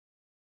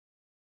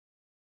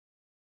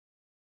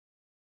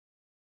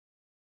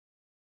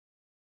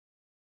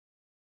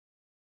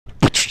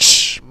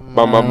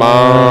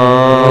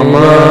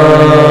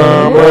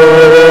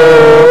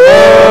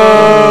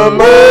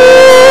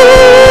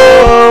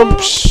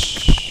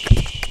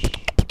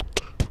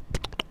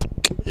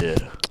Yeah.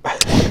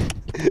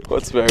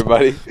 What's up,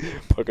 everybody?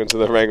 Welcome to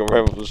the Wrangle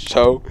Ramble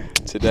Show.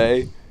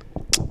 Today,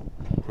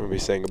 we're going to be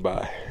saying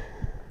goodbye.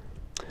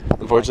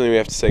 Unfortunately, we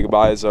have to say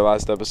goodbye. It's our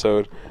last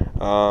episode.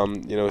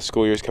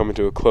 School year's coming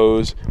to a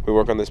close. We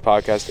work on this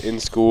podcast in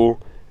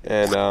school,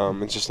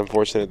 and it's just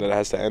unfortunate that it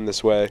has to end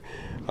this way.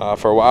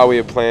 For a while, we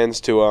had plans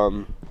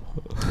to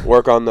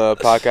work on the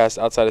podcast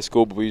outside of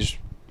school, but we just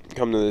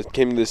came to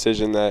the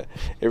decision that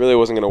it really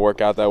wasn't going to work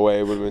out that way.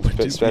 It would have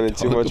been spending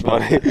too much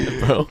money.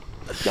 Bro.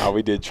 No,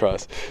 we did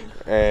trust.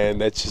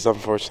 And it's just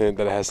unfortunate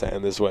that it has to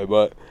end this way.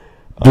 But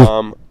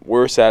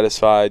we're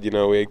satisfied.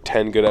 We had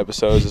 10 good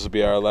episodes. This will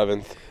be our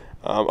 11th.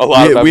 A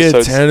lot of episodes. We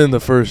had 10 in the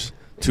first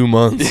 2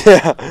 months.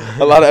 Yeah,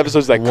 a lot of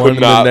episodes that could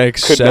not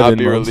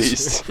be months.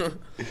 released.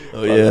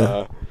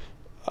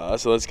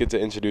 So let's get to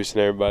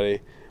introducing everybody.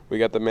 We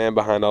got the man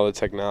behind all the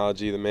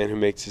technology, the man who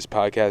makes this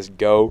podcast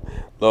go,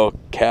 Lil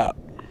Cap.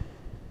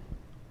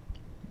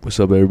 What's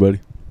up, everybody?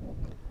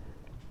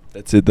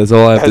 That's it. That's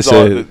all I have to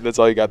say. That's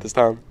all you got this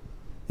time?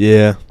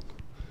 Yeah.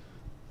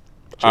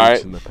 All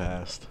right. In the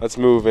past. Let's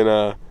move in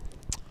a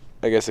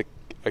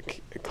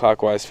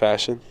clockwise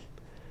fashion.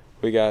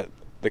 We got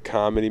the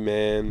comedy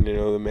man,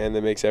 the man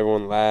that makes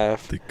everyone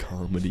laugh. The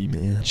comedy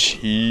man.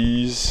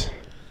 Cheese.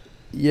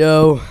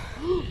 Yo.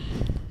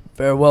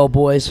 Farewell,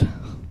 boys.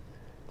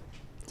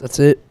 That's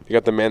it. You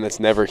got the man that's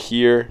never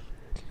here.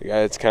 The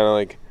guy that's kind of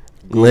like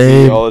goofy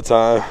Lame. all the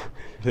time.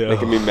 Yo.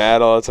 Making me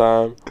mad all the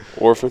time.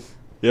 Orphan.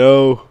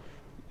 Yo.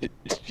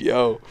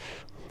 Yo.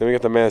 Then we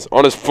got the man that's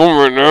on his phone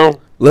right now.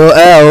 Lil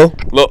L.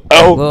 Lil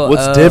L.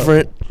 What's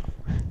different?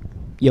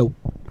 Yo.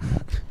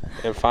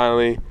 And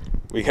finally,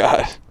 we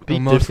got this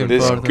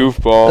important.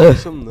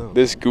 goofball.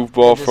 This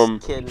goofball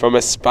from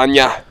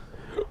España.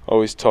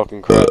 Always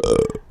talking crap.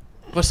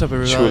 What's up,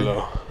 everybody?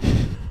 Chulo.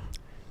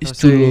 It's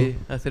Chulo.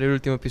 Hasta el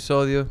último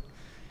episodio.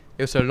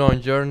 It was a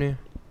long journey.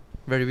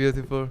 Very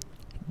beautiful.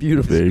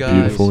 Beautiful. Very guys.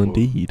 beautiful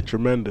indeed.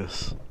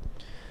 Tremendous.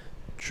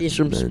 He's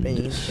from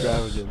Spain.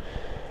 Extravagant.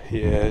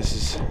 Yeah,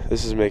 this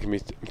is making me.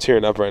 I'm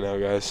tearing up right now,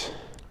 guys.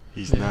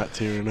 He's not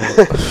tearing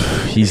up.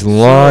 He's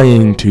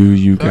lying to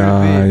you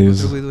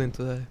guys. What are we doing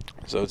today?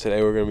 So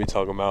today we're gonna be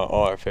talking about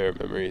all our favorite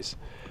memories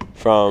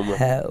from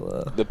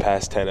the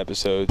past 10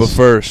 episodes. But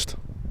first,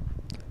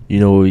 you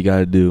know what we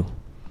gotta do?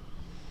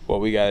 What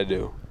we gotta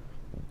do?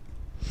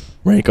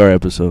 Rank our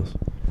episodes.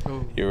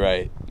 Oh. You're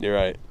right.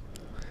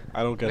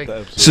 I don't get the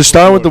episode. So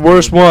start with the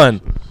worst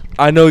one.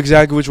 I know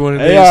exactly which one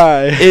it is.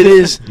 AI. It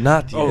is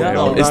not the Oh, AI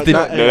no, one. It's not- the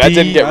not No, that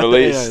didn't get not the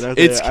released. AI, not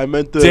It's the AI. I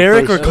meant the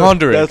Derek or first-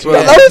 Condrick? That's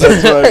what.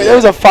 That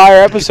was a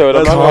fire episode.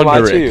 I'm That's not gonna lie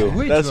to Condrick. you.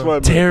 Which That's one?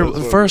 what. terrible.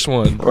 The first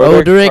one.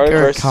 Broderick or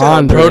versus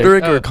Condrick?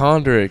 Broderick or Oh.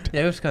 Condrick?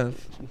 Yeah, it was kind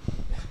of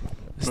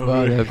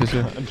Broderick. bad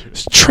episode.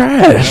 It's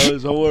trash. That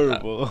was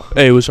horrible.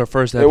 Hey, it was our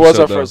first episode. It was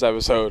our though. first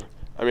episode.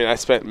 I mean, I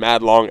spent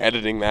mad long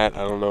editing that.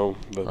 I don't know.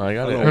 But I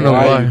got I it. don't know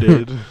why you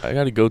did. I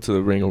gotta go to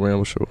the Wrangle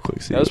Ramble Show real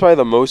quick. See that was probably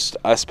the most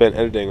I spent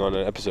editing on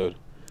an episode.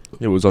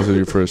 it was also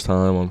your first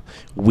time on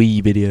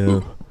Wii Video.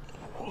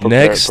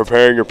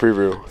 Preparing your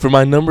preview. For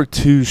my number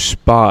 2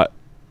 spot,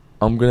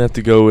 I'm gonna have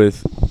to go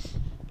with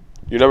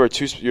Your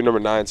number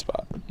 9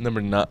 spot.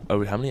 number 9.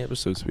 Oh, how many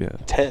episodes do we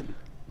have? 10.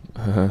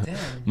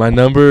 My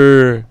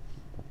number.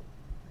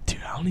 Dude,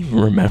 I don't even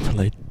remember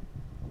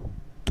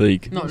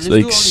No, let's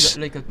like do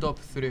only like a top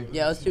 3.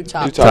 Yeah, let's do Do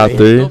top top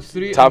 3. Top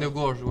 3 Top- and the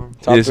worst one.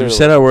 Top Yes, three. we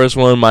said our worst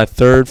one. My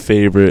third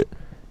favorite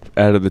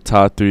out of the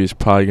top 3 is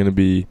probably gonna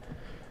be.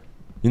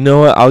 You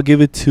know what? I'll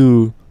give it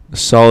to a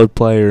solid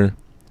player.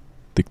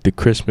 The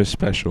Christmas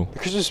special. The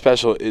Christmas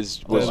special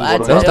was Well,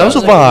 one of that our was a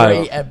best.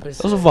 vibe.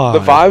 That was a vibe. The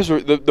vibes were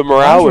the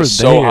morale Vibes were was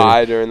so there.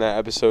 high during that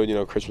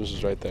episode. Christmas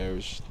was right there. It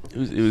was It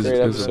was Great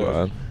a episode.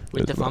 vibe.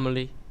 with It the was a vibe.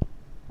 family.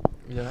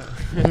 Yeah.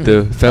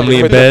 The family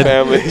in With the bed,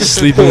 family.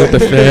 sleeping with the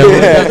family.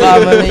 Yeah.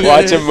 The family.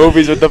 Watching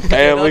movies with the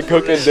family,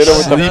 cooking dinner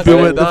with the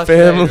Sleeping with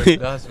family. the family.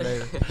 That's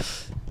later.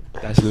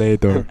 That's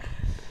later.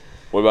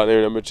 What about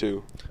your number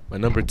 2? My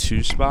number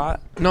 2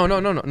 spot. No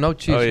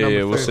cheese. Oh yeah,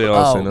 number we'll 3. say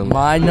also Oh, number.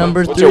 my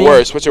number 3. What's your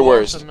worst? What's your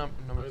worst? Number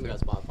 3.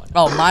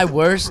 Oh, my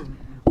worst.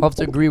 I'll have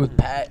to agree with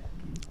Pat.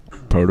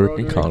 Broderick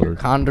and Condor.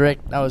 Condrick.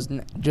 That was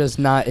just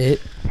not it.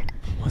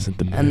 Wasn't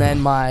the And then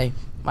my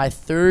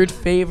third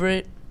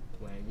favorite,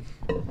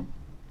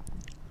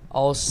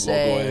 I'll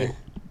say,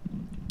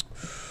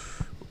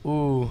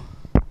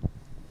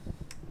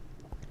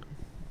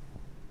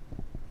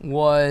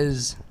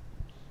 was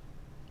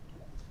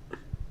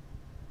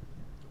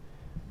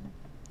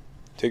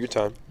Take your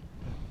time.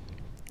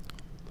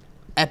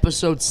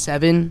 episode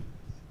 7,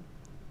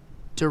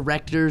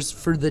 Directors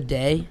for the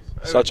Day.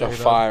 Such a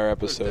fire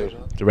episode.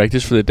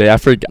 Directors for the day. I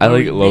Where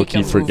like we low make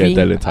key a forget movie.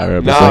 that entire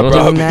Nah, episode.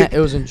 bro. Doing that, it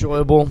was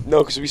enjoyable. No,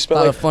 because we spent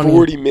Lot like of funny-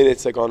 40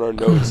 minutes on our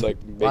notes, like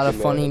A making lot of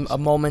that funny episode.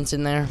 moments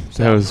in there.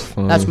 That was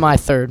fun. That's my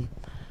third.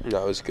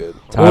 No, it was good.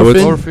 Ty,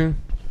 what's Orphan.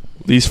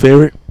 least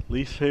favorite?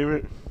 Least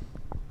favorite.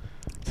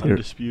 Favorite.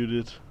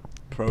 Undisputed.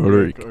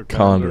 Broderick or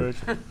Connor.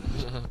 Condor.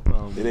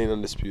 It ain't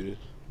undisputed.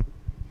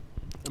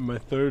 And my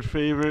third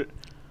favorite,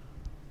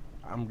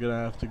 I'm gonna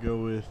have to go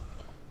with.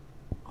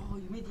 Oh,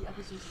 you made the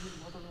episodes with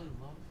Motherly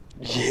Love?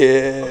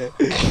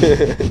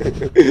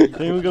 Yeah.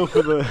 Can we go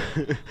for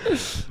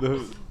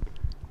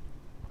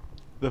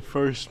the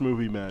first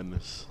movie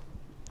Madness?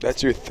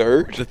 That's your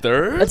third? The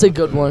third? That's a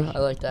good one. I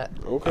like that.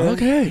 Okay.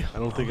 Okay. I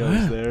don't think I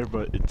was there,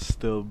 but it's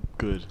still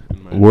good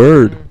in my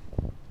Word.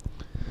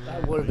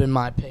 That would have been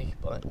my pick,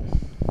 but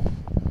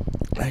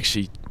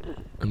Actually,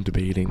 I'm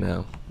debating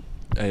now.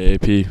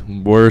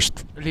 AAP,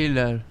 worst. Lil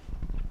L.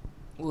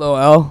 Lil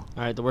L. All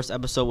right, the worst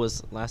episode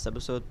was last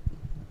episode.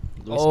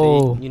 Louis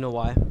Oh. Spade, you know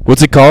why?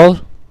 What's it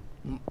called?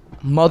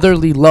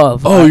 Motherly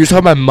Love. Oh, you're talking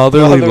about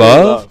Motherly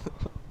Love?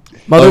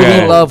 Motherly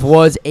Okay. Love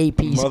was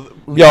AP's.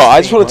 Yo,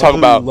 I just want to talk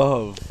about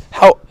Love.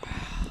 how.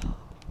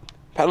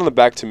 Pat on the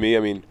back to me. I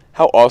mean,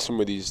 how awesome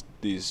were these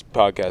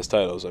podcast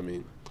titles? I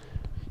mean,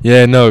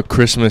 Yeah, no,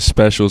 Christmas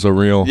specials are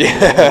real.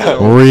 yeah.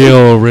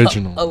 Real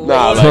original. A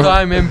Nah, late, like-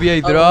 Time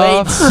NBA a late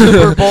draft.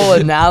 Super Bowl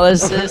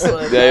analysis.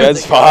 Like, Yeah,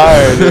 that's a-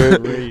 fire,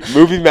 dude. Great.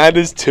 Movie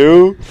Madness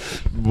 2.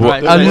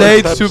 Alright, A the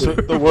late worst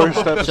super- The worst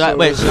episode. Should I,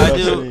 wait, should I've I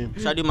do? seen.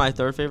 Should I do my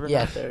third favorite?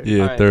 Yeah, third.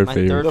 Yeah, Alright, third my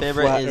favorite. third The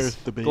favorite flat is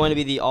Earth debate. going to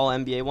be the All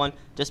NBA one,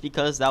 just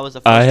because that was the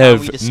first I time we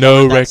have discovered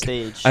no that rec.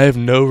 stage. I have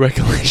no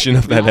recollection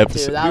of that Me too.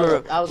 episode. That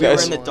was, we that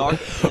was were a in good the one.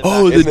 dark.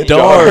 Oh, In the the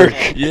dark.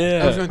 dark.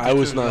 Yeah. I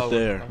was not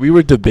there. We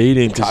were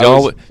debating because I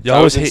y'all was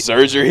y'all was in hate.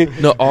 surgery.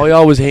 No, all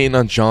y'all was hating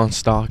on John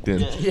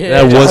Stockton.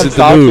 Yeah. That wasn't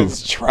the move.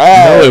 Stockton's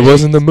trash. No, it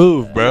wasn't the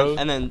move, bro.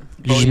 And then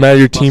You just Bode- mad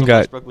your team Russell got-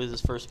 Westbrook was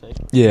his first pick.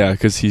 Yeah,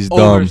 because he's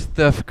Over dumb.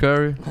 Steph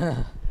Curry.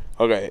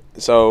 Okay,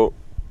 so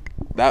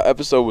that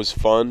episode was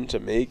fun to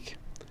make,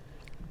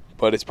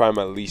 but it's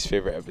probably my least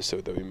favorite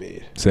episode that we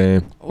made.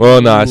 Same.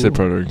 Well, no, I said Ooh.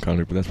 Broderick and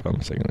Connor, but that's probably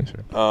my second answer.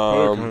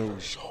 It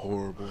was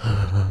horrible.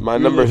 My It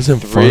number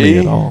wasn't 3. funny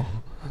at all.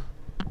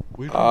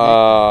 We didn't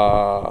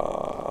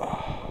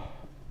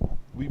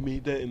we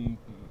made that in.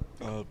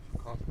 No,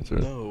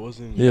 it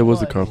wasn't. Yeah, it was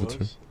the What? carpenter.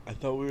 Was? I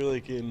thought we were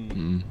like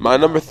in. Mm. my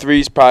number 3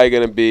 is probably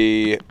gonna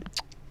be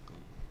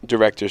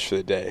directors for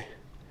the day.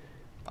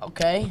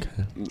 Okay.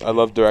 I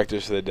love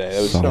directors for the day.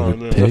 That was Solid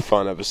No, no. a pick.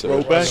 fun Throw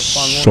episode. back,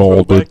 Solid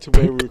throw back to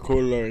where we pick.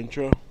 recorded our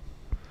intro.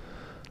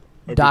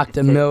 Our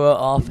Dr. big- Miller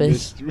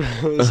office.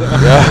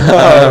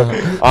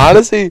 Yeah.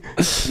 Honestly,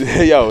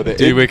 yo,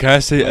 Dude, wait, can I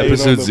say Laying on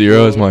episode the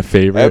 0 is floor. my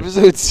favorite?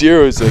 episode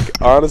 0 is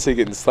like honestly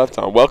getting slept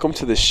on. Welcome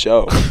to the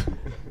show.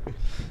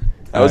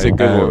 That was a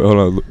good one. Hold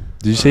on.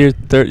 Did you say your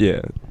third?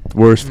 Yeah.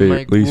 Worst My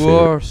favorite, least favorite.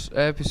 worst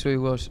episode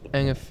was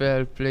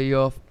NFL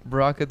playoff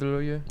bracket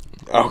lawyer.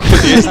 Oh,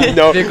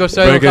 no, Because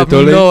I have Bracket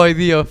lawyer? no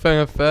idea of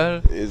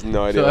NFL. he has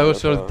no idea. So I what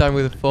was all the NFL. time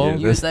with the phone.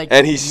 He was like,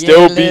 And he "Yeah,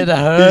 still beat.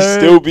 let He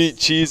still her." beat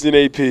Cheese and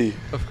AP.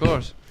 Of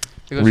course.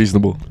 Because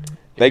Reasonable.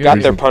 They if got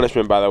you- their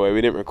punishment, by the way.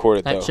 We didn't record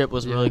it That though. chip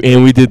was Yeah. really good.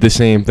 And we did the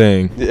same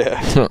thing.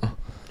 Yeah.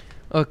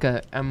 Okay,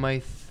 and my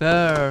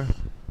third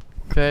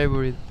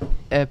favorite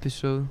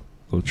episode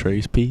Little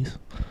Trace piece.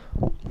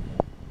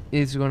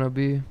 is gonna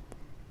be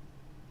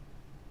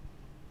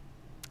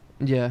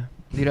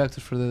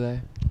directors for the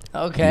day.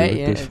 Okay. Yeah,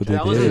 Yeah, that's what they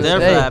I wasn't did. there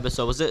for Hey. that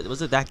episode. Was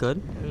it that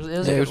good?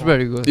 It was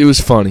very good. It was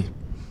funny.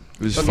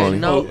 It was Okay, funny.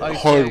 now Oh, I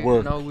hard say,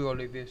 work. now we go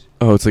like this.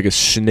 Oh, it's like a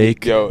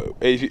snake. Yo,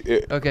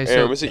 Okay, Aaron,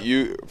 so was it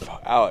you,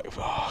 Alex?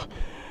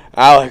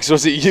 Alex,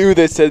 was it you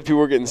that said people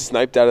were getting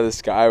sniped out of the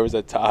sky, or was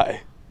that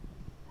Ty?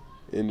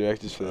 In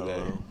directors for the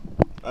day.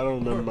 I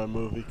don't remember my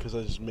movie because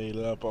I just made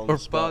it up on or the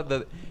spot. Spot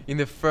that in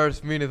the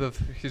first minute of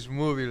his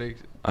movie, like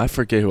I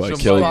forget who I Some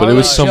killed, but it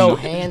was some.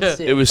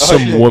 Johansson. It was Oh,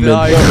 some yeah. woman.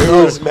 Nah,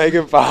 It was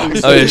Megan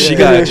Fox. Oh yeah, she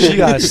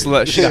got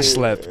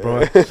slept,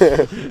 bro.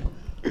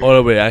 Oh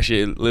no, wait,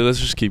 actually, let's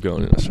just keep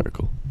going in a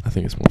circle. I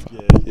think it's more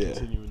fun. Yeah, Yeah.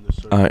 continue in the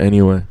circle.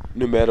 Anyway,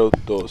 Numero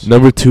dos.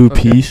 number 2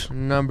 Okay, piece.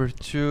 Number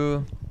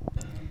 2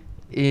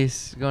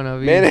 is gonna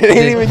be. Man, it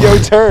ain't even your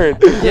turn.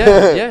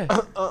 Yeah, yeah.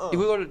 If we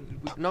go,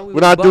 now we We're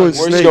go not back. doing We're,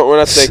 just Snake. go, we're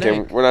not snaking.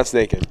 Snake. We're not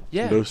snaking.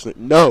 Yeah. No snake.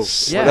 No.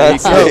 Yeah. We're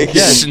not snaking.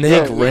 Yeah.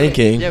 Snake Yeah.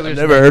 ranking. Yeah, I've we're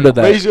never heard of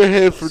that. Raise your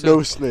hand for So-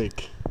 no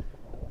snake.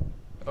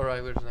 All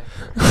right, where's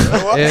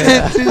next?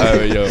 Yeah.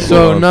 Alright, yo, So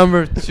hold on.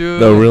 number 2.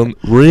 The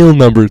real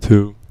number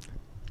 2.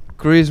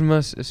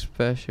 Christmas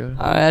special.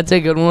 That's a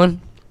good one.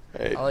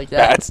 Hey, I like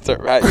that. That's the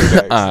right. You're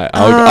next. Alright,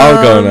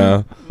 I'll go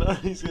now. No,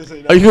 he's gonna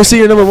say Are you gonna see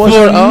your number 1? For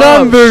Shut up.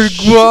 number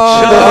Shut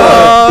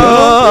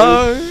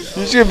one. You're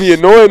just gonna be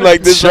annoying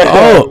like this Shut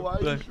right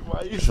up. now.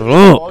 Why you Shut saying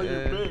up. all your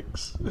Yeah.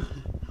 picks?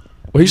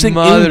 What are you saying?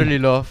 Motherly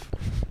love.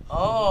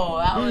 Oh,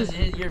 that was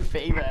your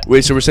favorite.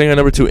 Wait, so we're saying our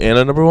number 2 and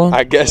our number 1?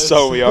 I guess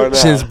so. We are now.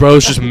 Since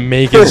bro's just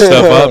making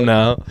stuff up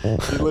now. He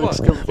looks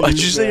What? confused Why'd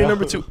you say your now.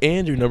 number 2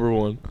 and your number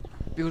 1?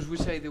 Because we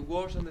say the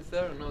worst and the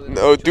third. No,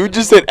 No, dude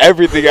just said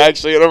everything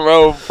actually in a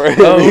row. Frank.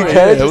 Oh, You yeah,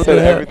 kinda just what said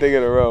the heck? everything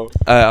in a row.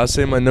 I'll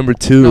say my number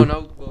 2. No,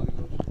 no.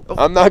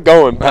 I'm not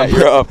going, Pat.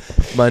 You're up.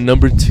 My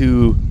number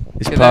 2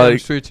 is I'm probably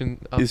switching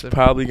is after.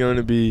 probably going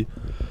to be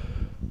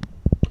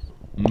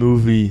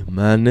Movie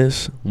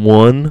Madness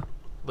 1.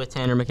 With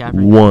Tanner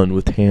McCaffrey. 1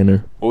 with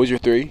Tanner. What was your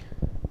 3?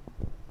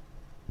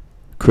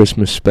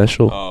 Christmas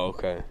special. Oh,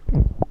 okay.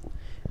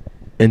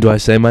 And do I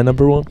say my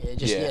number one? Yeah,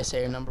 just Yeah. say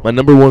your number My one.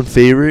 number one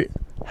favorite.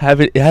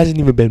 It hasn't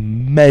even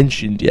been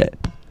mentioned yet,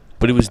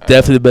 but it was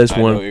definitely the best I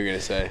know one. what you're gonna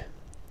say.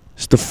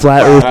 It's the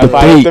Flat Earth Flat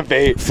Earth debate.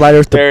 debate. Flat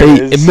Earth There it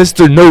debate. is. And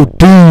Mr. No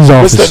D's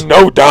office. Mr.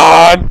 No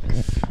Don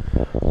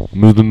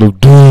Mr. No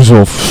D's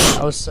office.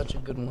 That was such a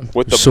good one.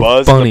 with the So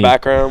buzz in funny. the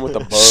background. With the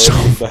buzz So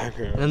in the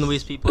background. And then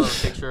these people have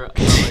a picture of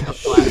like a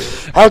flat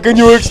earth. How can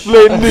you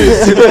explain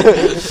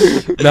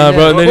this? Nah,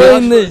 bro. well,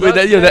 Then that's- wait,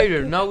 that's that.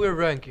 later. Now we're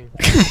ranking.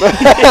 Become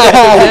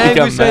And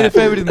we say the mad.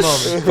 favorite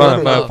moment.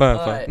 Fine, No, fine.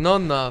 Alright.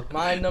 Not now.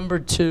 My number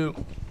 2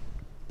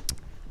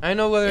 I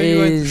know what you're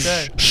going to is.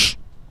 say.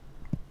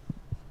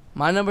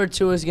 My number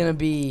 2 is gonna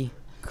be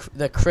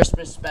the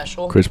Christmas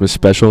special. Christmas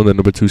special in the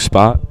number 2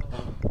 spot.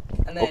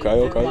 And then Okay,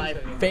 okay. my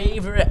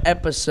favorite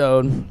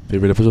episode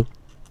Favorite episode?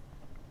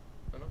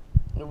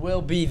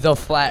 will be the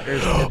Flat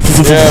Earth.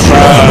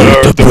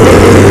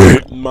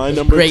 My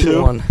number Great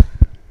 2. one.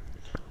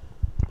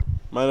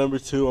 My number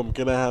 2. I'm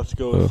gonna have to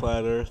go Oh. with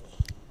Flat Earth.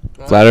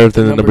 Flat Earth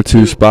in the number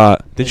 2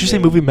 spot. Did you say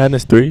Okay. Movie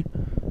Madness 3?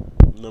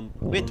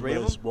 Wait, three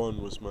of Madness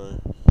 1 was my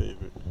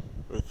favorite,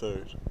 or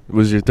third.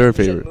 Was your third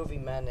He said favorite? Movie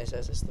Madness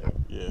as his third.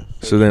 Yeah.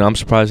 So then I'm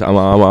surprised. I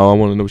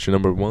want to know what your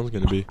number 1's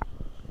gonna be.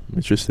 I'm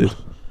interested.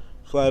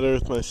 Flat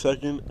Earth my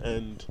second,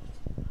 and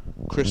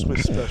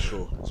Christmas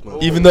special is my.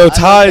 Even though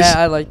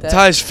I like that.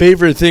 Ty's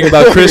favorite thing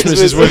about Christmas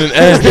is when it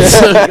ends.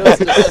 He goes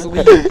to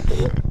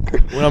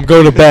sleep. When I'm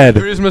going to bed.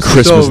 Christmas is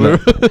Christmas over.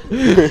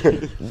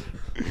 night.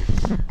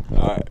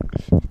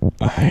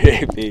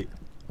 Alright, me.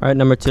 All right,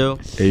 number 2,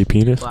 A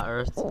penis. flat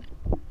earth,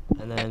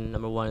 and then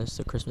number 1 is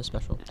the Christmas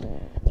special.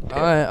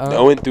 Alright,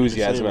 No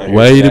enthusiasm out here.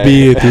 Way to today.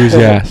 be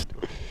enthusiastic.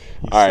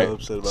 He's Alright,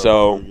 upset about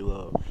so- what you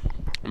love.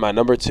 My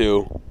number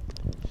 2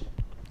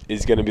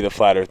 is gonna be the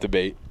Flat Earth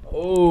debate.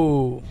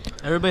 Oh.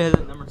 Everybody has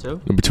it number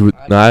 2. Number 2.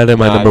 No, I had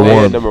my Nah, number they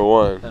had 1. Number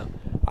 1. Oh.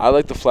 I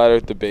like the Flat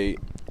Earth debate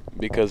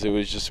because it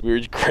was just we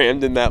were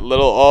crammed in that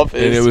little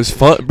office. And it was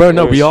fun, bro.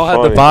 No, It we was all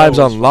had the funny.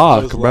 vibes on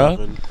lock, bro.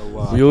 laughing a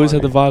lot. We always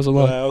had the vibes on But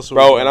lock. I also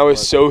Bro, remember and I was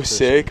about so the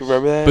sick. Christmas.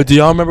 Remember that? But do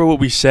y'all remember what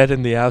we said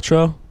in the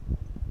outro?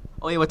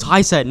 Oh yeah, what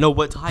Ty said. No,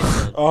 what Ty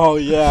said. Oh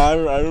yeah,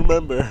 I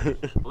remember.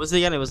 What was it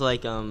again? It was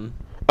like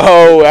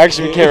Oh,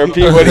 actually, we can't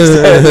repeat what he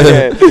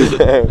said.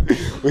 again.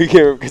 We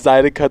can't because I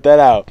had to cut that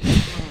out.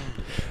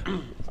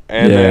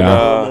 And then Yeah. I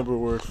don't remember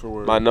word for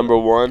word. my number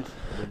 1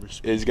 I remember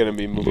is gonna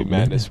be Movie Movie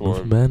Madness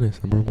Movie 1.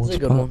 Madness, number 1 That's a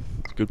good spot. one.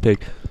 It's a good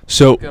pick.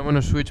 So, Okay, I'm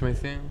gonna switch my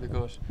thing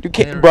because You I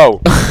can't, didn't-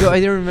 bro. Yo, I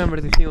didn't remember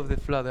the thing of the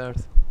flat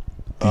earth.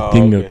 the Oh,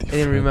 thing okay. of I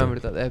didn't remember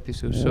that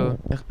episode, so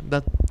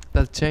that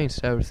changed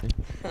everything.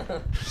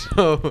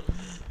 So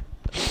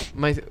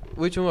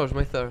which one was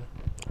my third?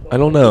 I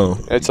don't know.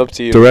 It's up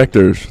to you.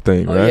 Director's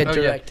thing, Oh, right? yeah,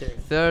 director.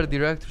 Third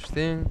director's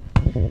thing.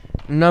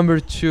 Number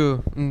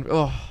 2.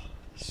 Oh,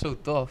 so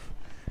tough.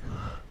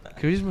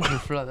 Christmas and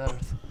flat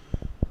earth.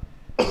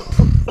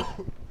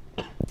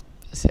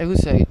 I would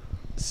say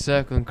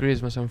second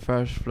Christmas and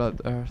first flat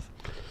earth.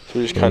 So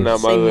we're just cutting out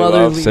Say Motherly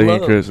motherly Love. Second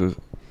love. Christmas.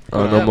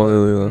 Oh, Yeah, no, but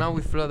Motherly Love. Now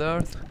with flat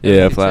earth. Yeah,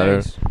 everything flat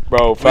changed.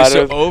 Bro, Flat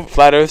so Earth.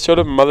 Flat Earth showed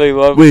up. Motherly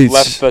Love Wait,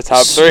 left the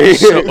top 3.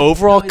 So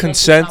overall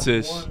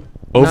consensus.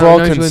 Overall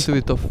now it's going cons- to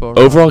be top 4.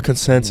 Overall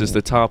consensus.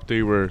 The top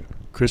 3 were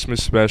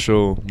Christmas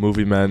special,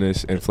 Movie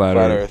Madness, and Flat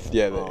Flat Earth. Earth.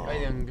 Yeah.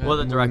 well,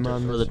 the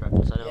directors. For the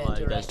directors. I know Yeah, why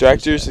you guys.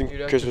 Directors and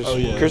Directors. Christmas. Oh,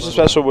 yeah. Christmas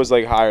special was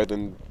like higher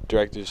than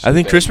directors. I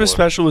think Band Christmas more.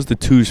 special was the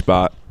 2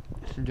 spot,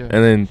 Yeah. and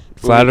then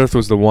Flat Movie- Earth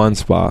was the 1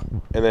 spot.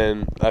 And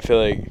then I feel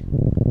like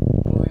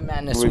Movie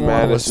Madness Movie 1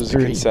 Madness was was a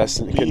 3.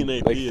 consistent, Me and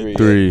AP like had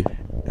 3.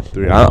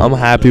 3. I'm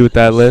happy with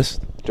that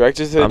list.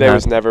 Directors of the I'm day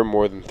was happy. never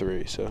more than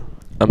 3. So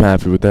I'm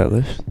happy with that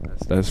list.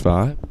 That's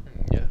 5.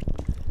 Yeah.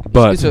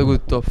 But It's a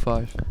good top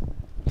 5.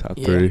 top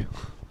Yeah. 3,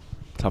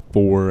 top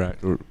 4,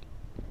 or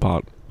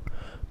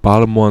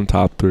bottom 1,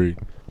 top 3.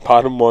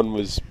 bottom 1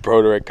 was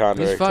Broderick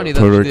Condor. It's funny that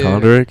Broderick the-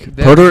 Condorick.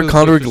 the Broderick episodes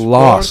Condorick with the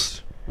lost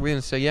sports, we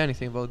didn't say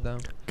anything about them.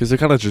 because they're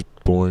kind of just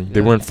boring.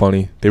 They Yeah. weren't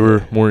funny. They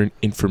were more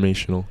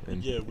informational.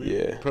 And Yeah,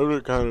 Yeah. Proto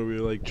kind of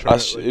we were like trying.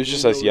 Us, it was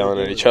just us yelling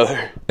at each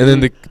other. then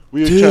the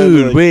We were trying to,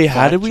 dude, like, wait,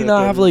 how fact did we check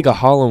not have like a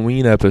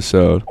Halloween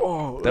episode?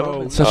 Oh, That would've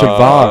been no, such a we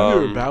vibe.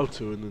 were about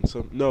to, and then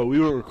some. No, we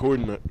weren't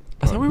recording that.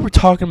 I thought we were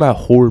talking about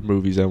horror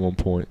movies at one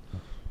point.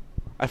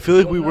 I feel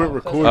like we weren't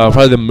recording.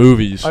 Probably the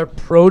movies. Our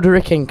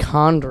Broderick and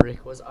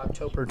Condrick was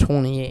October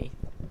 28th.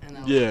 And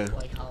that was Yeah.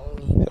 like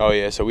Halloween. Oh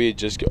yeah, so we had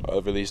just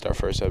released our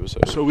first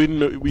episode. So we didn't.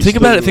 know- We Think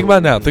still about it. knew Think what about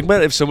it we now. were Think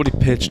about if somebody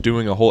pitched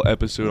doing a whole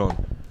episode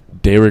on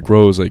Derrick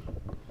Rose, like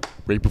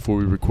right before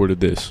we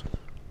recorded this.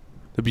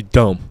 That'd be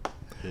dumb.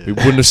 doing. We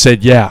wouldn't have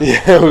said yeah.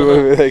 yeah, we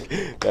were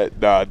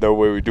like, nah, no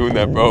way we're doing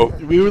that, bro.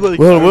 We were like.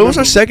 Well, I what was remember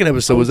our second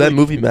episode? Was that like-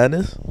 Movie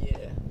Madness? Yeah.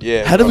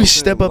 Yeah. How did bro. we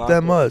step up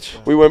that much?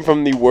 We went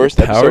from the worst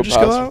Did power episode just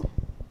go possible. out?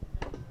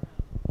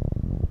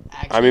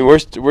 Actually, I mean,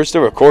 we're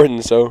still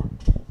recording, so.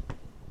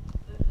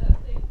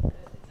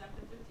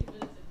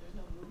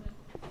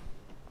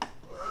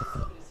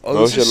 Oh,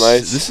 Motion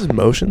lights. This is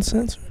motion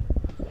sensor.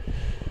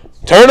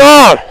 Turn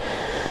on!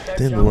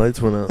 Damn, the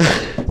lights went out.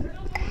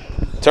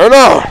 Turn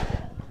on!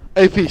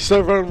 AP,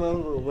 start running around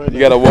the room. You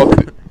gotta walk.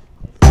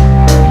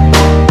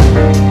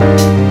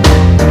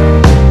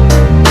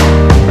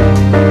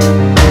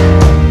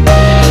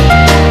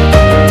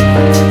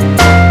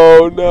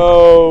 Oh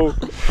no,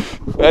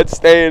 that's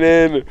staying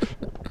in.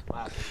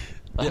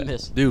 I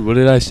missed. Dude, what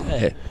did I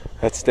say?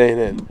 That's staying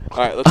in. All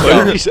right,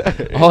 let's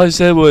go. All I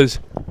said was,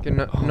 Okay,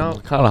 no,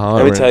 kind of hot.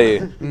 Let me tell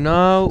you,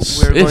 now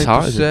It's we're going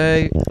hot. to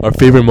say Our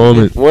favorite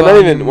moment. we're not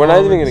even gonna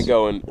moments.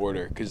 go in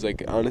order, cause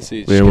like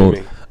honestly, it's Favorite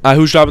screaming. moment.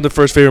 Who's dropping the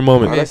first favorite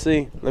moment?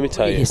 Honestly, let me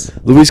tell you. Yes.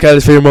 Luis got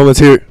his favorite moments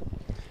here.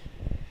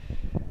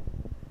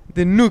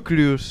 the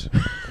nucleus.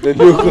 The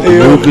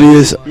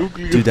nucleus.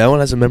 Nucleus. Dude, that one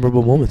has a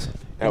memorable moment.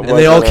 That And was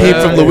they all a- came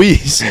from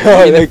Luis.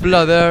 In the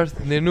flat earth,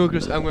 the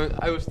nucleus. I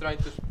was trying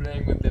to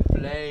explain with the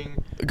plane.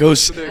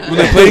 Goes when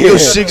the plane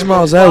goes 6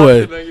 miles that way,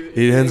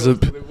 it ends up.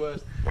 to the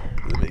west.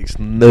 It makes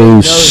no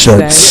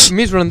sense.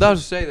 Miss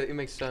Randazzo say that it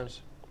makes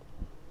sense.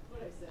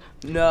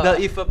 No. That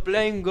if a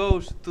plane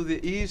goes to the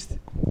east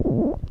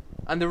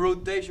and the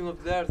rotation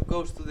of the earth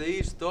goes to the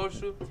east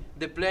also,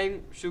 the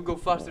plane should go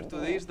faster to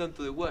the east than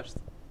to the west.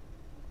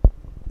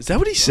 Is that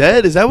what he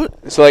said? Is that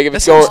what? So like if That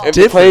it's going, sounds if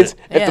the plane's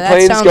different. if Yeah, the that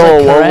plane's sounds going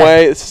like one correct.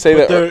 way, let's say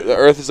But that the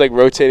Earth is like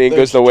rotating, it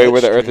goes the way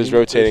where the Earth is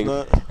rotating,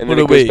 and then Wait,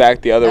 it goes wait.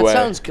 back the other That way.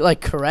 sounds like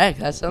correct.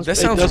 That sounds. That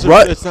pretty sounds good.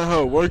 right. That's not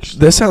how it works.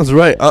 That sounds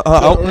right. No.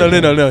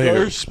 The Here.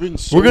 Earth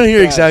spins so We're gonna hear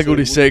fast exactly what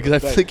that he said because I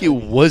wouldn't think it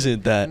affect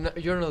wasn't that. No,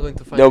 you're not going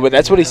to find. No, but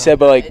that's what he said.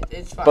 But like,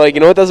 It's fine. but like, you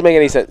know what doesn't make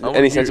any sense? I wanna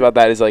Any sense hear- about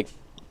that is like,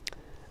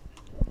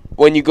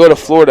 when you go to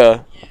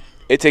Florida,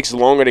 it takes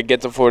longer to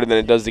get to Florida than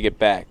it does to get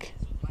back.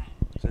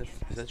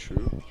 Is that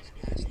true?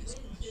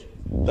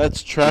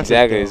 That's traffic.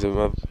 Exactly.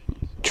 though.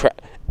 So,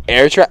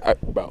 air traffic,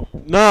 bro.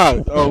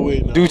 Nah. Oh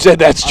wait. No. Dude said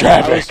that's I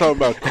traffic. was talking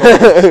about cars.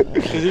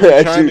 Because if you're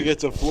Yeah, trying to dude. get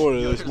to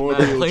Florida, there's more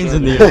Man, people planes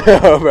trying in to- the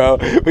Oh, bro,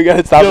 we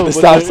gotta stop Yo, at the but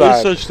stop there is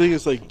sign. such thing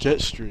as like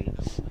jet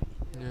streams.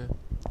 Yeah.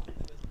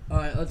 All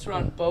right, let's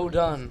run Bode.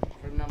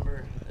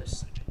 Remember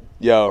this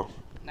Yo,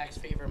 next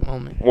favorite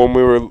moment.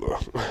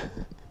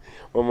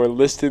 when we're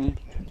listing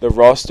the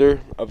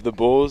roster of the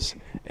Bulls,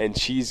 and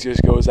Cheese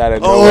just goes out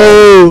of nowhere.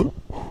 Oh,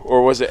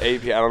 Or was it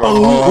AP? I don't know.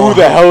 Oh. Who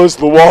the hell is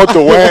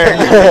Walter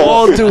Wang?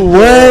 Walter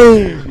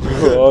Wang.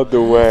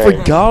 Walter Wang.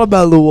 Forgot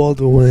about the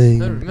Walter I Wang.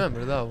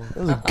 remember that one. That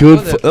was a good.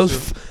 Good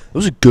That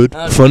was a good,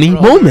 That's funny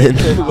right. moment.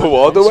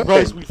 Walter I'm Wang.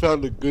 surprised we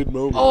found a good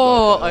moment.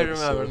 Oh, about I that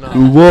remember episode.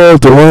 now.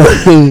 Walter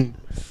Wang.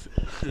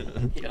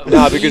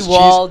 Nah, because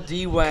D-Wall,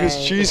 D-Wang.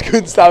 Because Cheese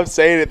couldn't stop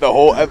saying it the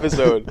whole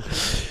episode.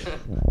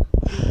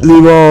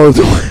 The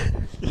Walter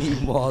Wang.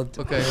 D-Wall.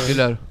 Okay,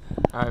 Pilar.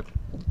 Alright.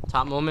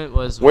 Top moment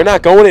was. We're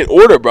not going in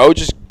order, bro.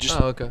 Just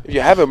Oh, okay. if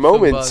you have a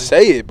moment, Somebody.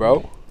 say it,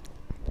 bro.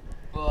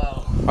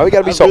 Wow. Why we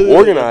gotta be I so really like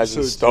organized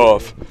and episode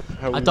stuff? two,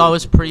 how I we thought it were-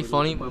 was pretty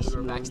funny when we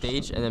were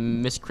backstage and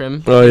then Miss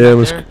Krim Oh, came yeah, out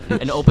Miss there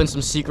and opened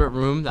some secret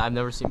room that I've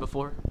never seen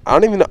before. I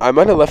don't even know. I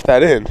might have left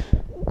that in.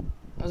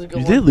 That was a good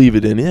You one. did leave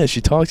it in, yeah. She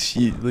talks.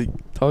 She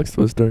talks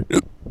to us during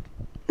the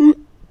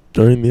episode.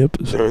 During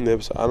the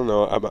episode. I don't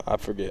know. I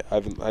forget. I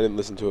didn't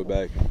listen to it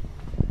back.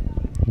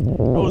 I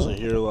wasn't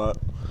here a lot.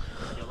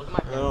 Yeah, look at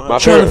my I don't My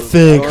have- trying to I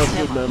think. don't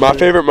have good My memory.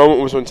 favorite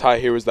moment was when Ty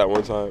here was that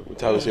one time. When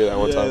Ty was here that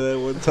one Yeah, time. that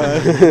one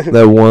time.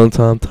 That one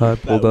time Ty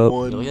That pulled up.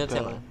 one Look at that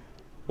time. table.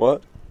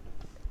 What?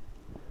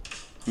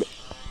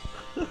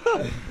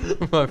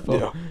 My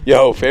fault.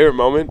 Yo, favorite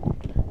moment?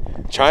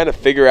 Trying to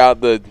figure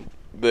out the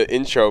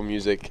intro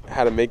music,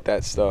 how to make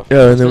that stuff.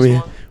 Yeah, and then This we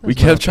one? we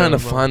That's my kept trying to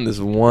favorite find this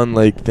one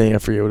thing. I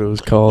forget what it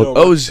was called. Yo,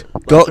 Oh, it was my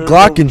favorite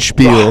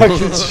Glockenspiel.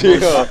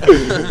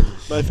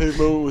 My favorite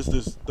moment was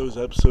those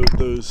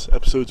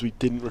episodes we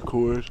didn't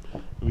record.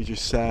 We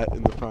just sat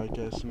in the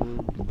podcasting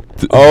room.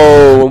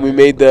 Oh, when we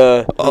made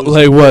the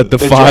Like what? The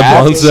The 5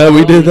 drafts? months that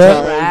we did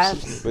that.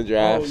 Drafts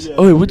drafts.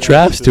 Oh wait, what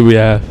drafts do we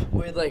have?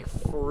 with like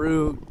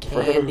fruit,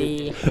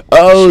 candy.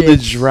 Oh, the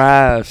chips.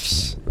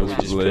 drafts. Those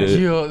That was are lit.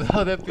 Yo,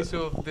 that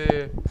episode of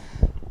the.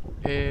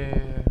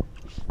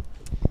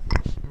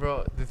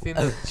 Bro, the thing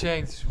that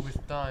changed with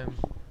time.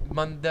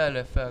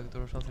 Mandela effect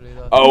or something like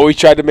that. Oh, we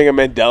tried to make a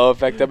Mandela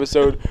effect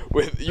episode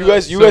with you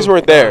guys. You So guys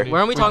weren't there. funny.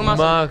 Weren't we talking about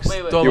some- Max,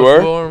 wait, wait. Thomas You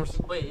were? Worms.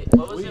 Wait,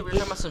 what was it? We were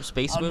talking about some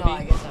space Oh, movie? no,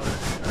 I guess I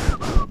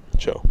was.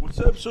 Chill. What's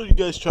the episode you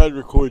guys tried to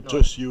record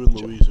just you and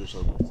Louise or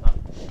something?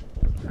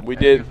 We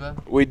did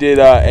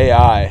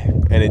AI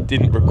and it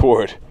didn't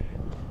record.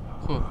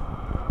 Cool.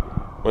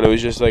 When it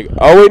was just like,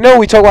 oh wait, no,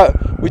 we talked about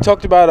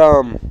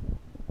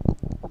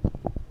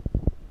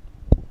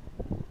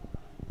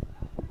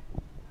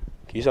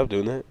Can you stop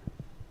doing that?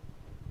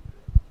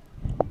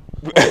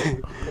 We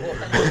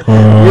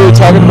were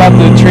talking about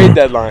the trade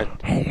deadline,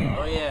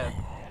 Oh, yeah.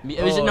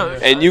 It was Oh, no. yeah.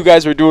 and you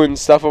guys were doing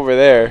stuff over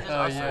there.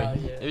 Oh, yeah.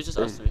 It was just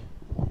us three.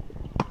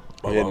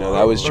 Yeah, no,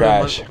 that was Bro,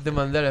 trash. The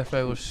Mandela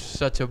effect was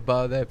such a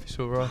bad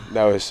episode, bro.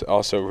 That was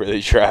also really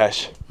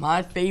trash.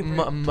 My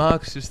favorite.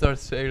 Max just started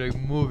saying like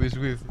movies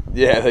with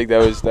Yeah, I think that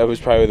was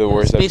probably the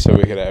worst Space episode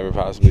we could have ever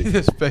possibly.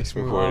 the space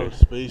movie. Recorded.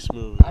 Space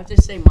movie. I have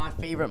to say my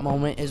favorite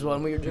moment is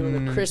when we were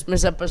doing the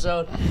Christmas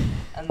episode,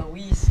 and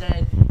Louise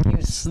said he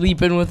was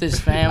sleeping with his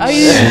family.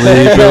 Sleeping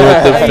with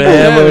the I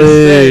never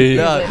family. said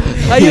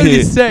that. I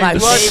only say My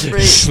watch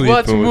favorite. Sleeping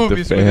with the movies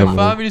with the family.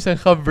 families and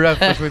have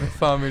breakfast with the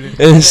family.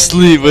 And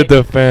sleep with the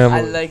I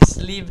family. like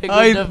sleeping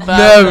I with the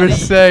family. never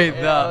say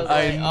Yeah, that. I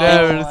I was like,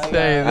 never oh my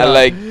say God. I that.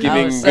 like That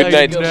giving was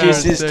goodnight such a good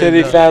kisses one. to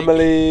the Like-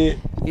 family.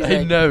 He's I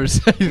like, never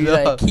say he's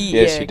that. like,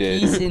 Yes, you did.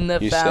 Keys in the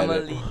You said it.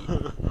 family.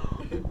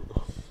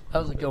 That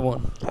was a good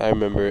one. I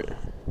remember it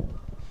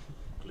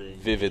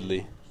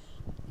vividly.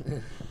 You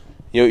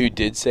know what you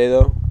did say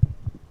though?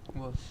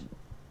 What?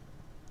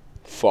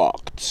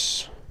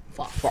 Fucked.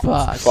 Fuck.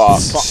 Fuck.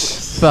 Fucked.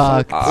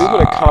 Fuck. We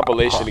put a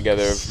compilation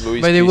together of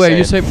Luis. By the P way,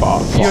 you say saying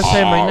fuck. you're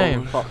saying my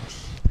name.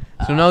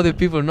 So now the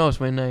people knows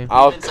my name.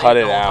 I'll cut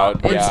it out.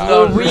 It's Yeah.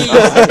 Luis.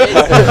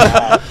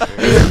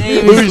 His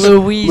name is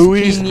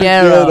Luis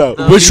Pinheiro.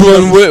 Pinheiro. Which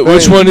one?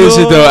 Which one is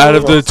it though? Out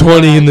of the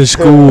 20 in the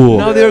school,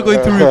 Now they are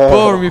going to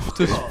report me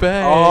to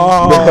Spain.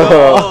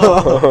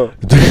 Oh.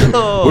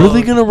 what are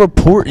they gonna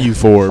report you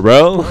for,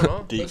 bro?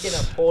 Making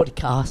a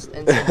podcast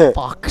and some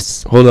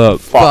fucks. Hold up.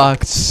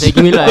 Fucked. They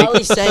give me like.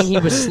 Probably saying he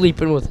was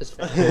sleeping with his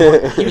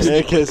family. He was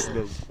Yeah, kiss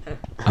them.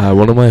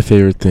 One of my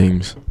favorite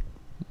things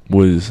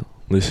was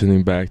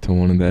listening back to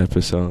one of the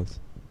episodes.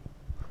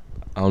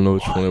 I don't know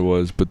which one it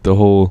was, but the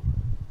whole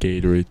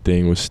Gatorade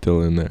thing was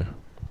still in there.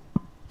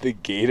 The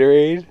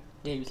Gatorade?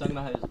 Yeah, he was talking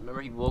about how.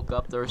 Remember, he woke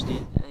up thirsty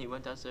and he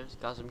went downstairs,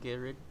 got some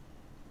Gatorade.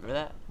 Remember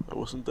that? I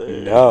wasn't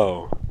there.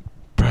 No.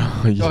 Bro,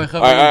 Oh, I you- have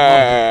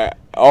Alright.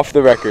 Off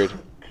the record.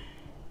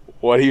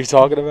 What are you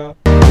talking about?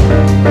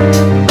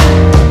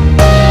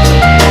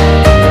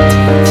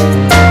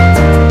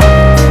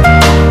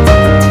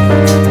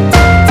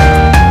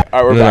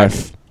 Alright, we're and then I back.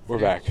 f- We're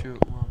back.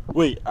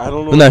 Wait, I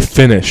don't know. then I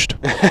finished.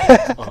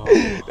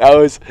 That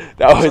was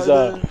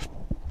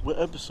What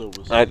episode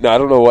was I it?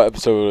 don't know what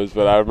episode it was,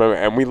 but I remember,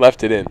 and we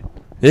left it in.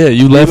 Yeah,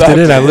 you left left it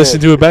in. I it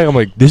listened in. to it back. I'm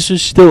like, this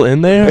is still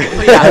in there?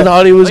 yeah. I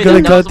thought he was Wait,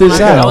 gonna that cut the one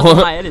this I- That was the one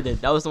out. I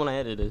edited. That was the one I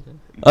edited.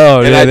 Oh,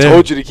 And yeah. I there-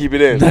 told you to keep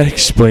it in. That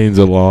explains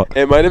a lot.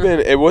 It might have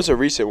been. It was a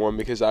recent one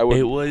because I would.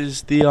 It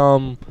was the It's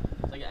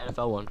like an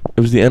NFL one.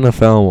 It was the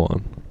NFL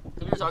one.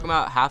 We were talking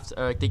about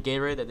the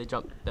Gatorade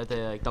that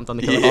they like, dumped on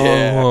the coach.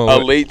 Yeah, Oh.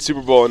 a late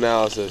Super Bowl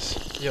analysis.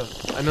 Yo,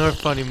 another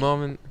funny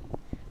moment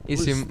is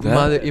What is in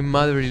that?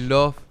 Motherly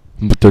Love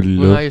But the when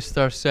look. I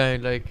start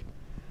saying like,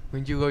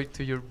 when you go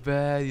to your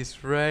bed,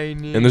 it's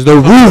raining. And there's no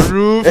roof.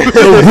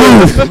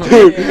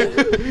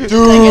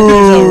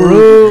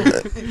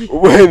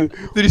 When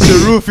There is a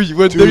roof.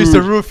 There is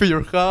a roof in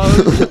your house.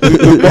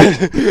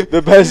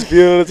 the best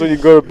feeling is when you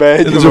go to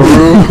bed. There's you a have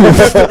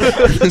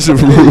roof. There's a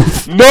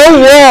roof. No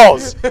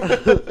walls.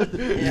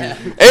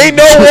 Ain't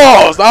no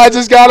walls. I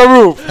just got a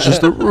roof.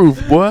 Just a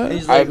roof, boy.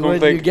 He's I like, don't when you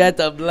think- get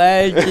the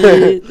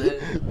blanket,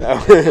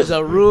 there's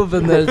a roof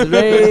and there's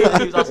rain.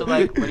 He was also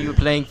like when you were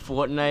playing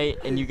Fortnite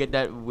and you get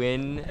that win.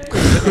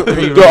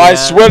 Yo, I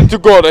swear to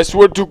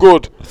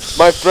God,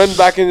 my friend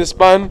back in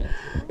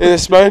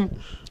Spain,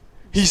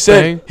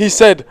 he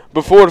said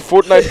before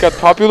Fortnite got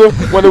popular,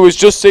 when it was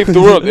just Save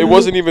the World, it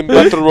wasn't even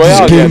Battle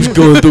Royale This yet. game's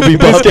going to be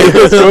This game is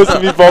popular. supposed to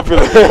be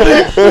popular.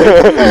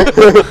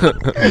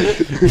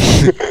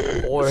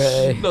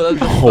 Jorge. No,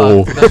 that's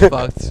Oh. fact.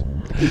 That's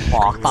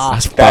fact.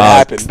 That's That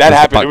happened. facts. That That's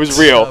happened. It was facts.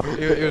 real.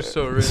 It was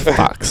so real.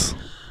 Facts.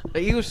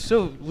 Like, it was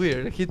so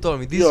weird. Like, he told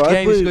me this Yo, I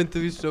game is played- going to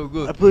be so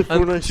good. I played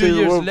And Fortnite 2 Save the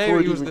years World later, before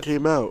it he was even the,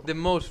 came out. the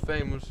most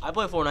famous. I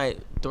played Fortnite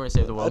during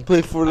Save the I World.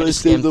 played Fortnite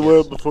just Save scammed the kids.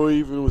 World before it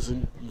even was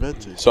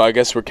invented. So I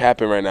guess we're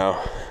capping right now.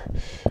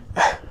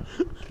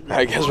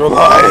 I guess we're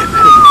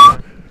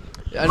lying.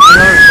 And another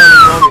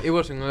funny moment. It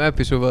wasn't an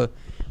episode, but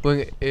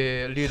when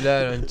Lil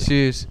L and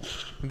Cheese,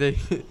 they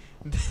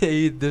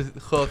eat the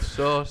hot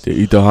sauce. They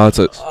eat the hot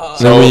sauce.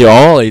 So- Then we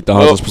all ate the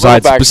hot Little-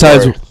 sauce.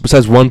 little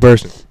Besides one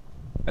person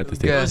at this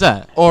table Guess. What's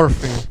that?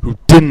 Orphan. who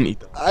didn't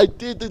eat. I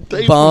did the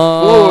day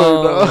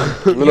Bomb.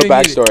 before, no. Little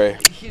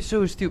backstory. He's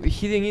so stupid.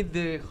 He didn't eat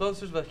the hot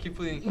sauce, but he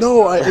put it in.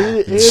 No, I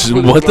ate it. S-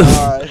 after what the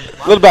fry.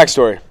 Little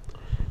backstory.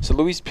 So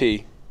Luis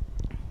P.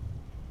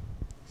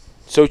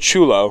 So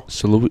Chulo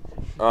So Louis,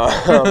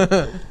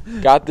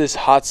 got this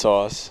hot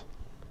sauce,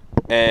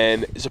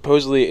 and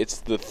supposedly it's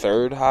the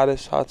third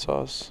hottest hot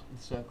sauce,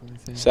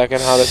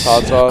 second hottest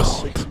hot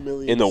sauce 6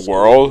 million in the so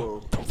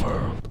world.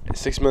 low.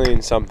 6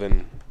 million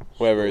something,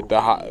 whatever.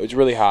 It was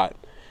really hot,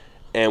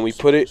 and we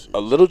put it a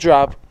little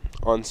drop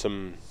on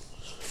some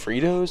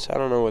Fritos. I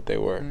don't know what they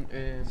were.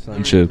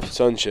 Sun chips.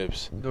 Sun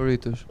chips,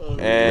 Doritos.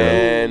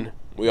 and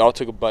we all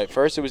took a bite.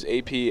 First it was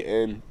AP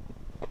and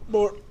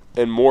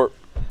more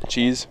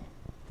cheese,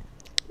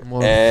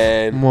 Morph.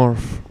 and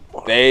Morph.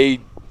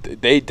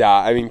 they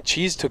died. I mean,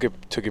 cheese took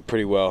it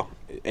pretty well.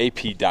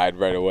 AP died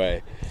right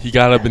away. He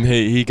got up and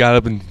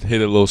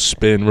hit a little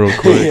spin real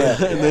quick.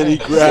 Yeah. And then he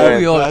I grabbed. think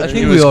we all, I Patrick. think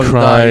He we was all died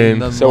crying. in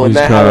that So when He's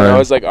that happened, I crying.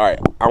 was like, all right,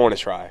 I want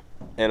to try,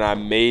 and I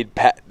made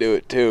Pat do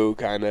it too,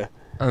 kind of.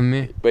 and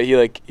me. But he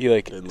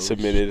Then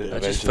submitted. Luis- I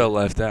Eventually. just felt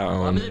left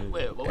out. Wait,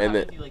 what would And happen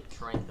it- if you like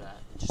drank that?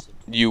 Just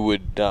You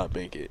would not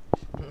make it.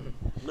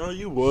 No, No,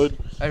 you would.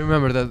 I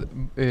remember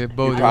that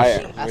Bode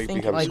probably- was. I Make- think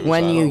become like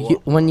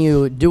suicidal. when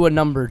you do a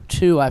number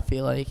 2, I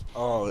feel like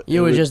Oh,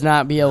 you would just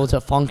not be able to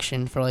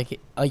function for like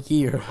a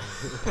year.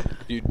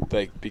 You'd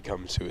like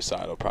become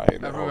suicidal probably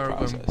in I the whole remember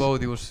process. when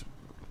Bode was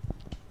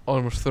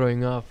almost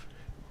throwing up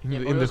in, Yeah,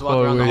 the- Bode in the was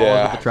walking around the hallway.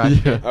 halls with the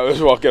trash can. I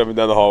was walking up and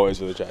down the hallways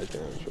with a trash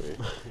can. It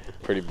was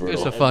pretty It's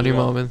brutal. a funny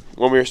moment.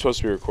 When we were supposed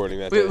to be recording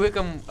that We day.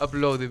 can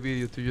upload the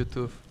video to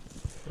YouTube.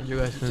 And you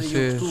guys can To see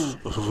it.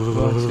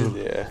 Watch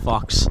it. Yeah.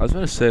 Fox. I was about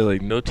to say,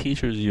 like, no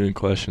teachers even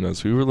question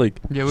us. We were like,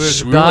 Yeah, we were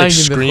we were dying like in the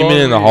screaming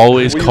in the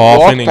hallway. hallways, We coughing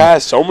walked and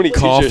past so many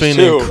teachers coughing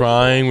too. and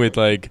crying with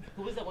like,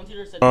 Who was that one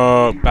teacher that said?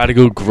 about to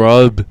go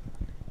grub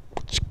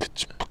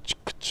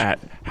at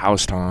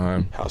house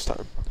time. House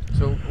time.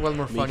 So, one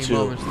more Me funny too.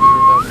 moments to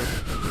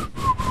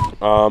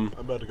remember. I'm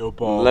about to go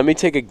ball. Let me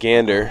take a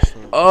gander.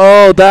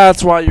 Oh,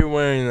 that's why you're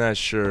wearing that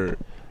shirt.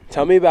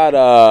 Tell me about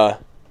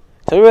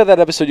that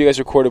episode you guys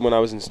recorded when I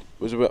was in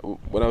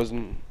when I was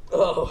in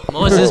Moses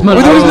When I was in the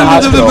Malone.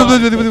 hospital. When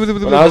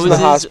I was in the Moses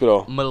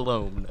hospital.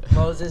 Malone.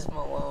 Moses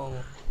Malone.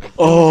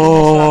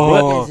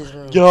 Oh, His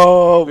room.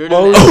 yo, We're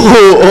Moses.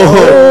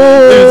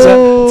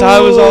 Dude, Ty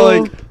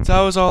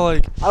was all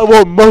like, I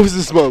want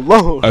Moses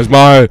Malone. as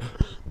my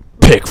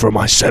pick for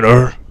my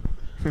center,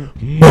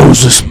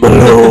 Moses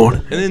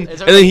Malone. And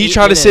then he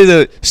tried to say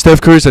that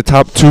Steph Curry's the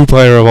top 2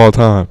 player of all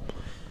time.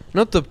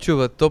 Not top 2,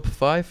 but top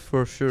 5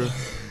 for sure.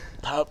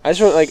 Top I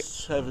just want, like,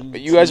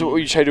 17. You guys,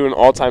 you try to do an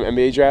all-time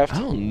NBA draft? I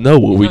don't know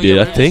what we No, did.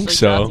 yeah, I we're think just,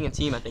 so. drafting a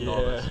team, I think, all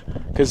of us. Yeah.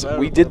 Because I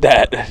we did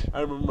remember. that. I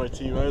remember my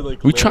team. I had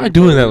like. We Larry tried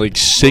doing that Bird, like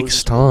 6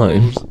 Moses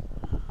times.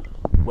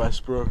 Malone,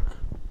 Westbrook.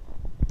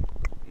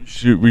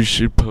 We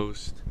should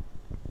post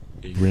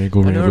a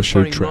Wrangle Another Ramble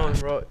Show funny moment,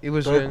 draft. bro. It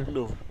was No, when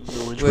no,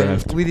 when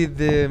Draft. we did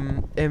the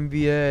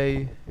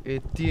NBA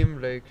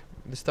team, like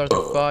the start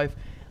of 5,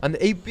 and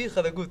AP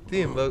had a good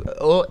team,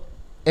 but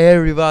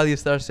everybody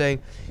started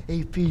saying,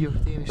 AP, your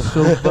team is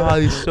so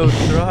bad, it's so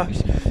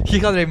trash. He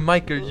had like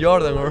Michael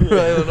Jordan or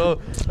I don't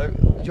know. Like,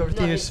 your No,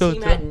 team is his so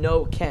team trash. had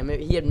no chem.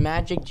 He had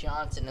Magic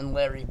Johnson and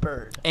Larry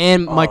Bird.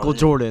 And Oh, Michael yeah.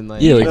 Jordan.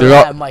 Like, Yeah, like Yeah,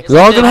 they're all Michael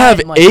they're all Jordan. gonna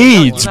have Michael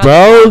AIDS,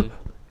 Jordan. bro.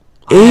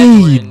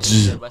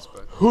 AIDS.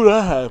 Westbrook. Who did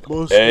I have?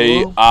 Moses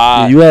Malone?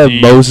 Yeah, you have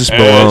Moses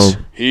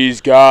Malone.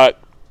 He's got.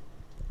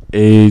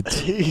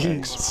 AIDS.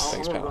 Thanks,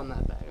 I'm gonna pal. run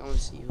that back. I want to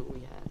see who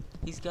we had.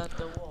 He's got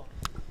the wall.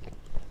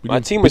 My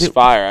team was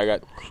fire. I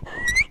got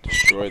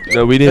destroyed. Though.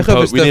 No, we I didn't. have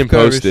a We Steph didn't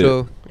Curry, post it.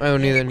 so I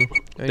don't need any.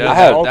 That- I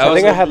had. that I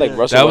think I had like wasn't-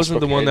 Russell That wasn't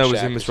the Westbrook one that and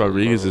was in Shaq Miss or something.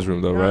 Rodriguez's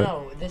room, though, right?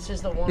 No, this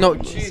is the one. No, where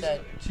we cheese.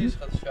 said- Cheese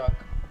had shock.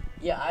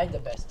 Yeah, I had the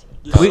best team.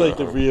 This is like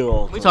the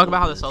real. Can we talk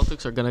about how the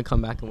Celtics are gonna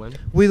come back and win?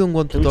 We don't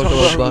want to Can we talk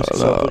talk about about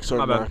basketball. the Celtics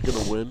My are bad. not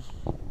gonna win?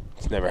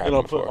 It's never And I'll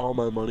happened put before. all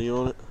my money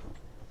on it.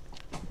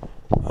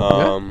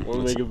 Um, Want to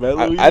let's- make a bet,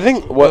 Louis? I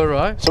think what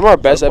Alright. some of our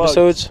best 10 bucks.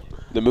 episodes,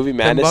 the movie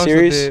Madness $10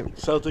 series, that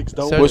Celtics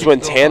the don't was win. when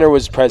Celtics don't Tanner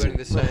was win present.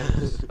 the same.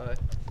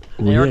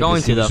 They were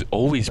going to, though.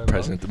 Always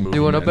present at the movie.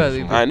 You wanna Madness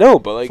bet? one. I know,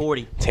 but like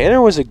 40.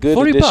 Tanner was a good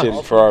 40 bucks. addition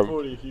I'll for put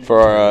 40 if you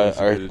our Tanner's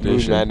a our good movie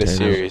addition. Madness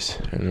Tanner- series.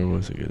 Tanner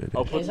was a good addition.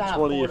 I'll put It's not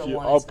 20 a if 4 to you.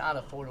 1. I'll It's not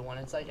a 4 to 1.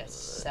 It's like a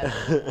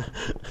 7.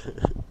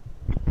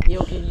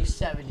 He'll give you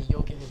 70.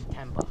 You'll give him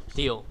 $10.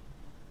 Deal.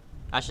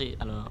 Actually,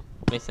 I don't know.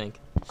 Let me think.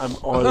 I'm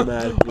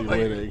automatically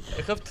winning.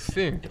 I have to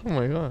think. Oh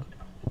my god.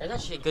 That's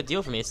actually a good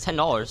deal for me. It's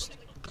 $10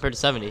 compared to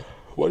 70.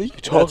 What are you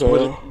That's talking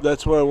what, about?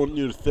 that's what I want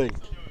you to think.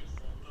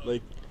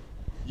 Like,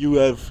 you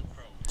have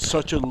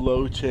such a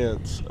low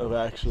chance of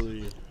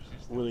actually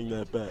winning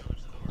that bet.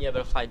 Yeah,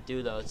 but if I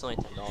do though, it's only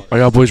 $10. Are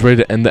y'all boys ready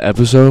to end the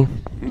episode?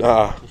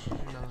 Nah,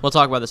 We'll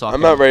talk about this off.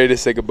 I'm not ready to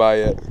say goodbye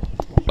yet.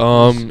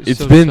 It's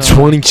So been sad.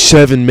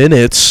 27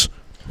 minutes.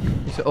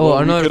 So, Well,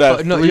 we another could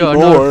have no, 3 yeah, more.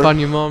 another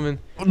funny moment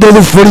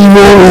Another funny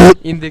moment.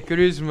 in the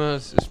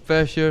Christmas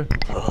special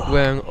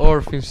when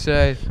Orphan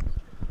said,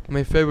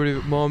 "My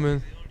favorite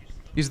moment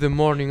is the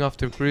morning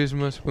after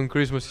Christmas when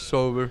Christmas is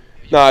over."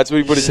 Nah, it's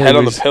when he put his head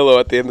on the Says- pillow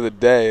at the end of the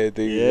day. I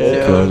think.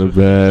 Yeah. Go to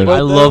bed. But I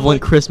then, love when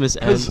like, Christmas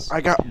Because ends.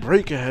 I got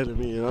break ahead of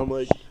me, and I'm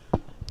like,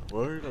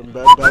 word, I'm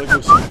about to go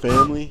see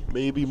family.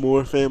 Maybe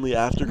more family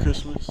after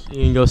Christmas.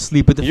 You can go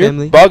sleep with the You're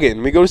family.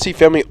 bugging. We go to see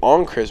family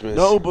on Christmas.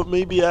 No, but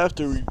maybe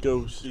after we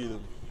go see them.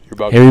 You're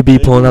bugging. Harry B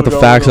Maybe pulling out we're the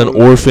going facts on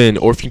on- Orphan.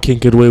 Orphan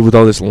can't get away with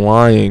all this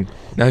lying.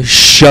 Now he's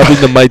shoving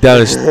the mic down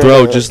his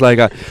throat just like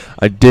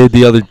I did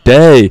the other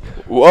day.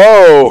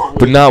 Whoa.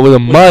 But not with a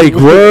mic.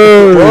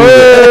 Whoa.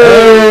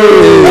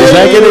 Hey, is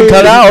that getting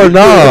cut out or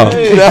not?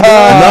 Hey.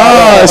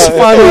 Nah, it's the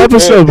final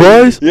episode,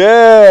 boys.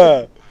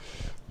 Yeah.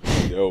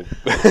 Yo.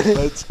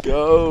 Let's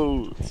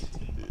go.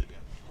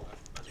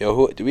 Yo,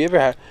 who do we ever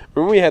have?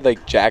 Remember we had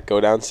like Jack go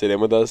down sit in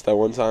with us that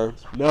one time?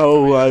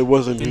 No, I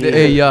wasn't In here. the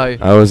AI.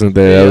 I wasn't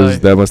there. AI.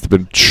 That must have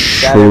been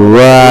That was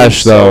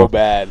trash, so though.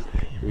 bad.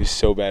 It was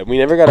so bad. We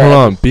never got Hold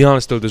our on. Be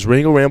honest though. Does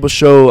Wrangle Ramble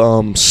Show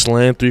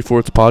slam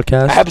 3/4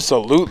 podcast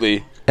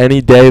Absolutely.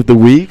 any day of the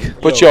week?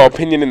 Put your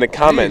opinion in the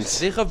comments.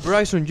 They have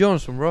Bryson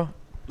Johnson, bro.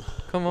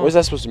 Come on. What is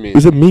that supposed to mean?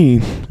 What does it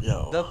mean?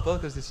 Yo. That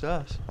podcast is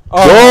us. Whoa,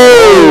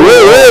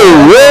 whoa,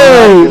 whoa, I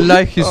whoa.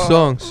 like his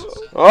songs.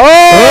 Oh!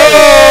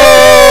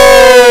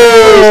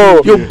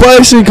 Yo! Yo,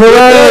 Bison, come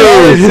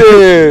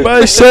out!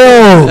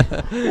 Bison!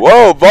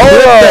 Whoa,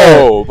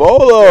 Bolo!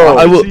 Bolo!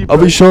 I'll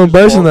be showing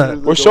Bison that.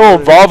 We're showing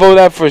Volvo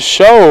that for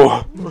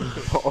show.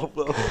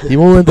 He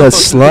won't let that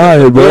slide,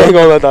 We ain't bro.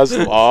 gonna let that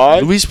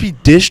slide. Luis P.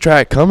 diss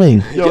track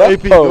coming. Yo, Yo.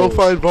 AP, go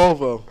find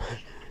Volvo.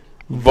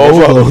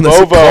 Volvo. That's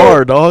a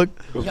car, Volvo. dog.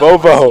 Yo, my team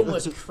Volvo.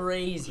 was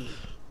crazy.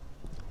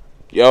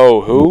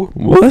 Yo, who?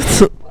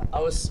 What? I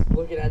was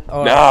looking at.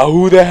 Oh, Nah,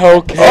 who the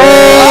hell cares?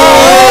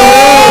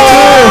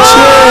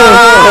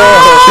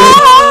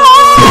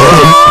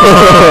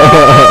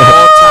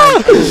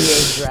 all-time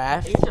NBA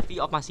draft. Take your feet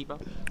off my seat, bro.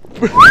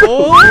 You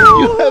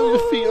have your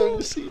feet on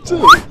your seat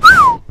too.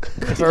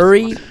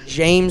 Curry,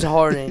 James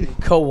Harden,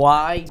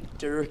 Kawhi,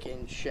 Dirk,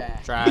 and Shaq.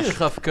 Ik Trash.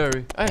 gaf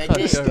Curry. Hij I gaat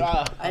did. Curry.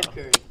 I have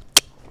Curry.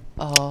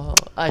 Oh,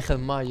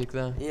 eigen Magic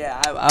dan.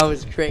 Yeah, I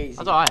was crazy.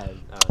 That's all I had.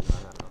 No.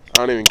 I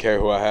don't even care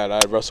who I had. I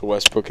had Russell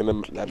Westbrook, and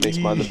then that makes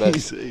mine the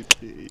best.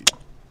 AP.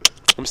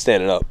 I'm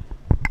standing up.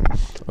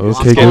 Okay, It's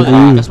good getting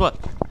hot. for Guess what?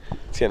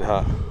 It's getting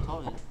hot.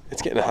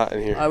 It's getting hot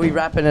in here. Are we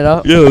wrapping it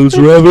up? you. Yo, let's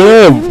wrap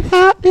it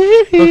up.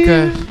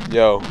 Okay.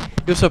 Yo,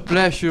 It was a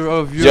pleasure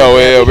of you. yo,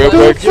 real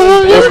quick.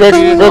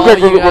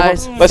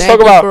 Let's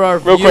talk about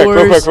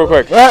real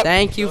quick.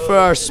 Thank you for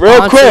our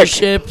Real quick.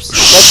 sponsorships.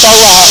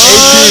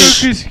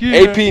 Let's talk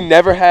about AP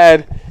never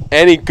had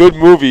any good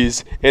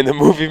movies in the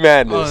movie Oh,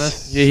 madness.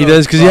 that's Yeah, he so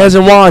does because he fun.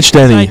 hasn't watched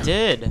I any.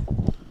 did.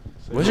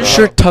 Why's your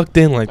shirt tucked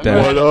in like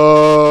that? What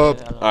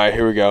up? All right,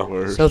 here we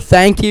go. So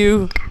thank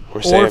you,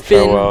 We're saying Orphan,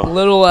 farewell.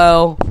 Lil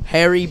L,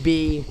 Harry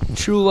B,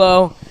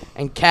 Chulo,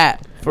 and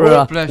Cat for What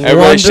a a pleasure.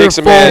 Everybody shake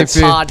some hands.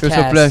 It was a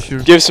podcast. pleasure.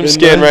 Give some Been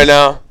skin nice. right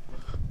now.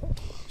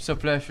 It's a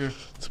pleasure.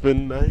 It's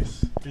been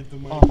nice. Get the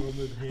mic Oh. on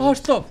the hand. Oh,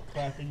 stop.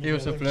 Clapping It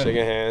was a together. pleasure.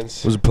 Shaking hands.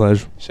 It was a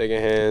pleasure. Shaking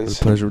It was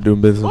hands. a pleasure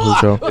doing business with the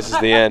show. This is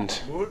the end.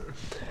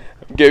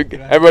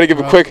 Everybody give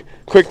a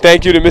quick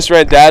thank you to Miss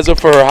Randazzo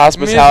for her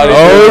hospitality.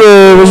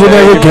 Oh, what's your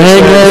name?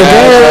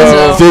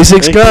 Randazzo.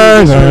 Physics Thank you,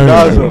 guy. Mr.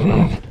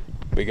 Randazzo.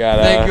 We got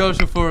Thank you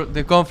also for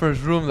the conference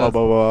room. Blah, That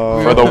blah,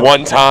 blah. for the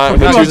one time,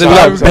 the For two the We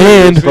got times.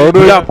 banned. Bode.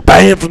 We got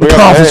banned from We the got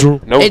conference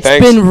banned. room. No It's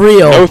thanks. been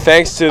real. No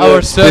thanks to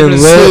our the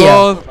service lit.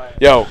 all.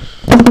 yo.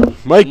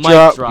 Mic Mic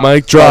drop. drop.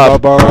 Mic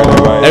drop.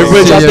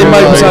 Everybody drop their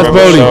mic besides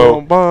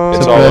Bode. Bye.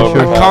 It's a all pleasure.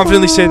 over. I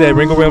confidently say that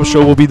Wrangle Ramble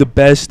Show will be the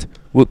best.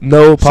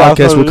 No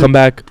podcast will come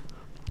back.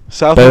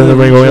 South Better than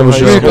Wrangle Ramble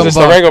Show. Because it's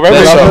the Wrangle Ramble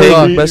Best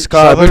Show. pig, best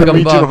God, Welcome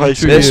Regional back High in 2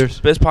 School. years.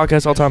 best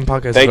podcast all time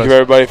podcast. Thank you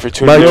everybody for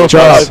tuning Mic in.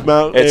 drop.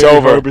 It's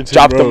over.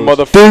 Drop the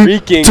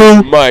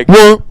motherfucking mic.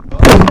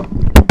 One.